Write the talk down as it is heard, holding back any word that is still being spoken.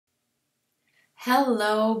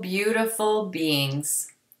Hello, beautiful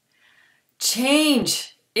beings.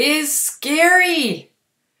 Change is scary.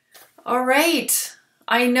 All right.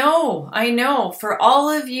 I know. For all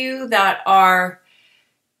of you that are,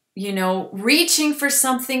 reaching for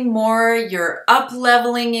something more, you're up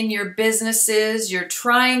leveling in your businesses, you're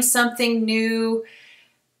trying something new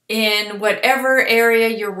in whatever area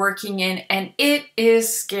you're working in, and it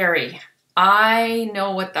is scary. I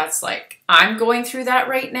know what that's like. I'm going through that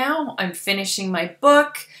right now. I'm finishing my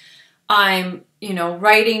book. I'm,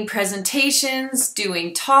 writing presentations,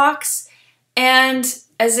 doing talks, and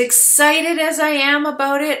as excited as I am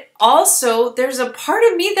about it, also there's a part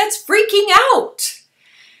of me that's freaking out.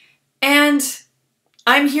 And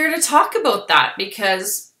I'm here to talk about that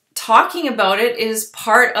because talking about it is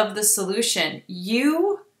part of the solution.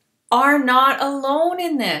 You are not alone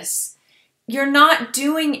in this. You're not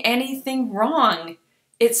doing anything wrong.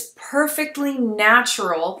 It's perfectly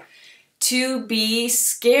natural to be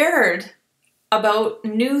scared about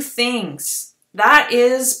new things. That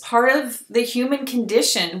is part of the human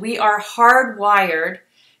condition. We are hardwired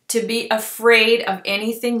to be afraid of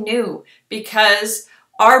anything new because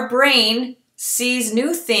our brain sees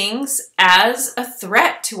new things as a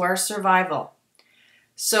threat to our survival.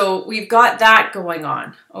 So we've got that going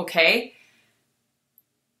on, okay?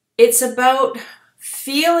 It's about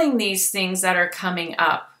feeling these things that are coming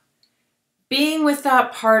up, being with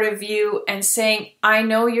that part of you and saying, I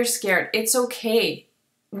know you're scared. It's okay.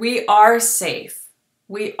 We are safe.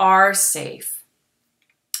 We are safe.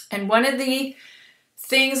 And one of the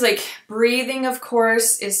things like breathing, of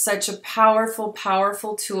course, is such a powerful,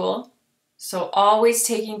 powerful tool. So always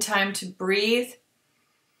taking time to breathe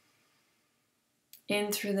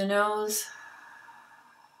in through the nose,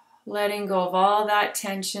 letting go of all that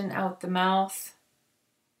tension out the mouth,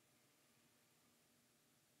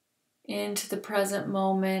 into the present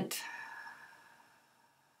moment,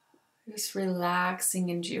 just relaxing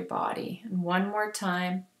into your body. And one more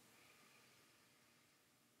time,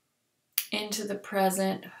 into the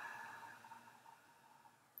present,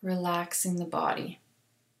 relaxing the body.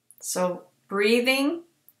 So breathing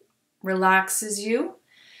relaxes you.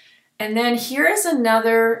 And then here is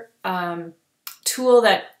another tool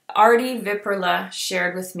that Artie Viperla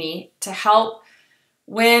shared with me to help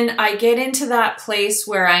when I get into that place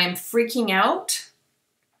where I am freaking out.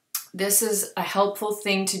 This is a helpful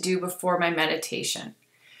thing to do before my meditation.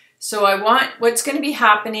 So what's going to be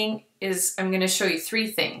happening is I'm going to show you three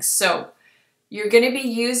things. So you're going to be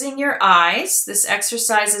using your eyes. This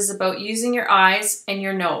exercise is about using your eyes and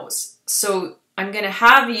your nose. So I'm going to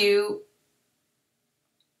have you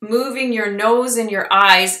moving your nose and your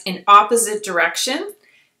eyes in opposite direction,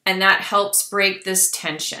 and that helps break this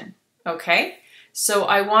tension, okay? So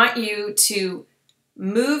I want you to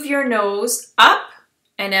move your nose up,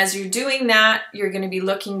 and as you're doing that, you're going to be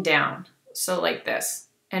looking down. So like this,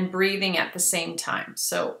 and breathing at the same time.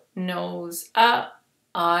 So nose up,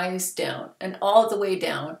 eyes down, and all the way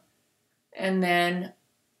down. And then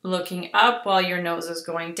looking up while your nose is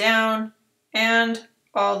going down, and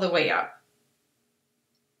all the way up.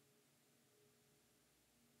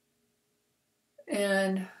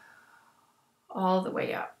 And all the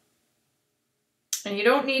way up. And you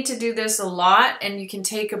don't need to do this a lot, and you can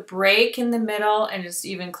take a break in the middle and just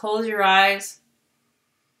even close your eyes.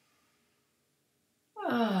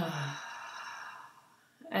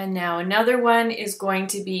 And now another one is going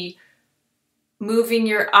to be moving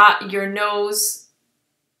your nose.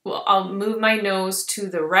 Well, I'll move my nose to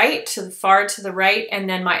the right, far to the right, and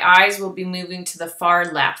then my eyes will be moving to the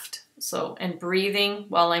far left. So, and breathing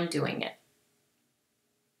while I'm doing it.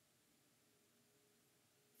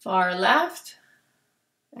 Far left,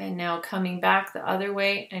 and now coming back the other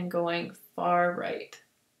way and going far right.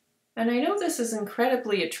 And I know this is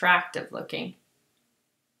incredibly attractive looking,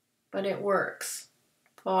 but it works.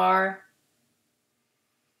 Far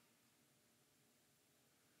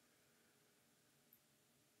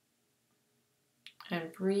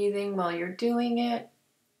and breathing while you're doing it.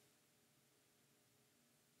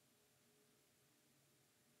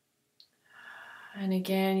 And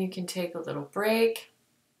again, you can take a little break.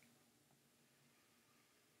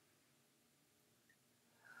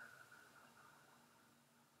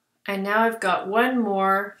 And now I've got one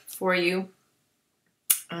more for you.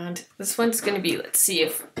 And this one's going to be, let's see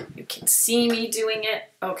if you can see me doing it.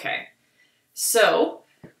 Okay. So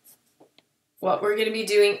what we're going to be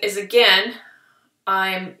doing is, again,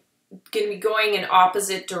 I'm going to be going in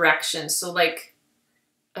opposite directions. So like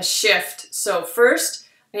a shift. So first,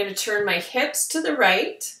 I'm going to turn my hips to the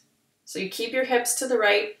right. So you keep your hips to the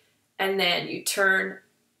right, and then you turn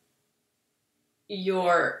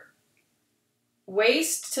your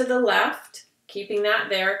waist to the left, keeping that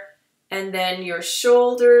there. And then your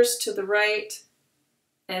shoulders to the right,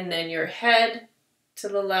 and then your head to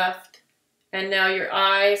the left. And now your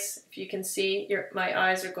eyes, if you can see, my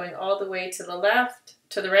eyes are going all the way to the left,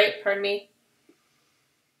 to the right, pardon me.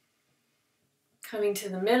 Coming to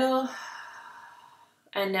the middle.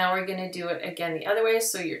 And now we're going to do it again the other way.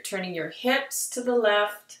 So you're turning your hips to the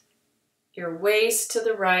left, your waist to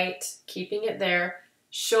the right, keeping it there,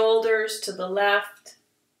 shoulders to the left,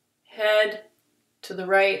 head to the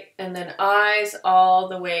right, and then eyes all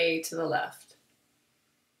the way to the left.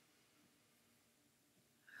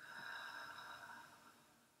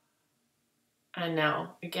 And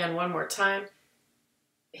now, again, one more time.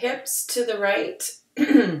 Hips to the right,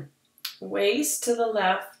 waist to the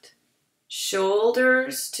left,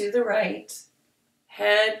 shoulders to the right,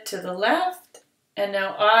 head to the left, and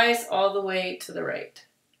now eyes all the way to the right.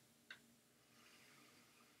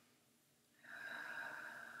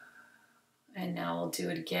 And now we'll do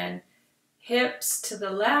it again. Hips to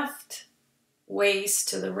the left, waist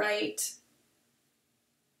to the right,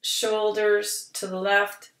 shoulders to the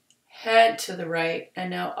left, head to the right, and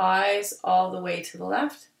now eyes all the way to the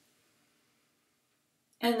left.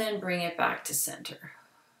 And then bring it back to center.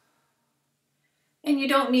 And you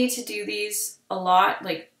don't need to do these a lot,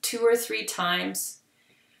 like 2 or 3 times.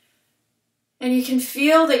 And you can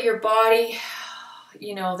feel that your body,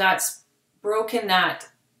 that's broken that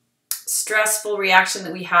stressful reaction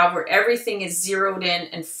that we have where everything is zeroed in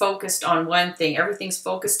and focused on one thing. Everything's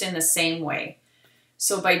focused in the same way.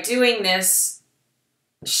 So by doing this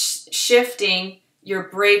shifting, you're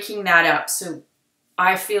breaking that up. So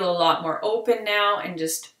I feel a lot more open now and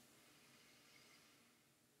just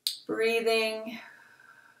breathing.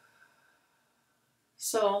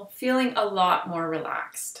 So feeling a lot more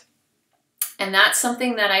relaxed. And that's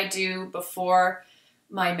something that I do before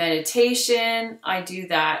my meditation. I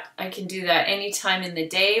can do that anytime in the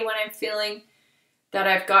day when I'm feeling that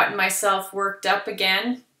I've gotten myself worked up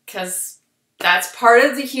again, because that's part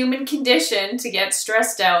of the human condition to get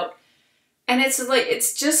stressed out. And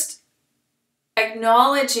it's just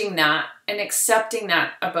acknowledging that and accepting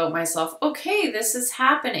that about myself. Okay, this is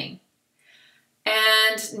happening.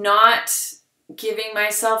 And not giving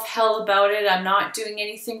myself hell about it. I'm not doing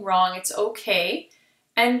anything wrong. It's okay.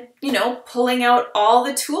 And, pulling out all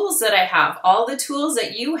the tools that I have, all the tools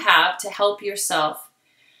that you have to help yourself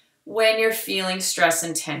when you're feeling stress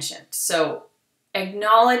and tension. So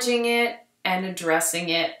acknowledging it and addressing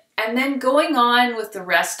it, and then going on with the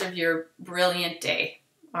rest of your brilliant day.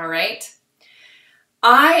 All right.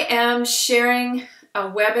 I am sharing a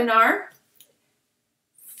webinar,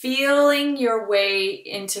 Feeling Your Way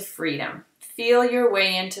into Freedom. Feel your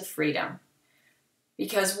way into freedom.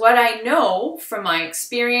 Because what I know from my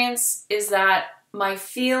experience is that my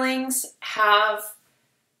feelings have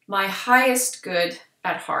my highest good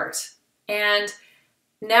at heart. And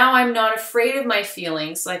now I'm not afraid of my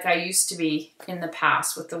feelings like I used to be in the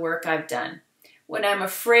past with the work I've done. When I'm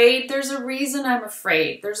afraid, there's a reason I'm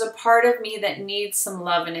afraid. There's a part of me that needs some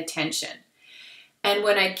love and attention. And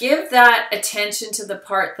when I give that attention to the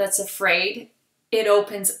part that's afraid, it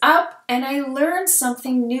opens up and I learn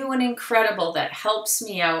something new and incredible that helps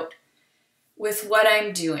me out with what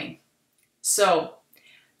I'm doing. So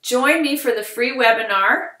join me for the free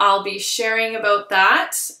webinar. I'll be sharing about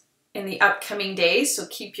that in the upcoming days, so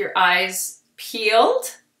keep your eyes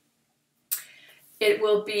peeled. It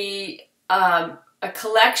will be a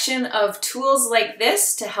collection of tools like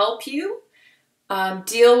this to help you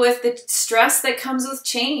deal with the stress that comes with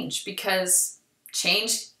change, because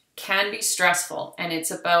change can be stressful, and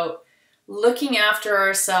it's about looking after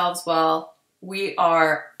ourselves while we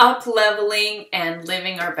are up-leveling and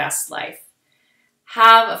living our best life.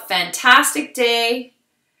 Have a fantastic day,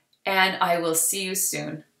 and I will see you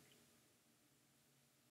soon.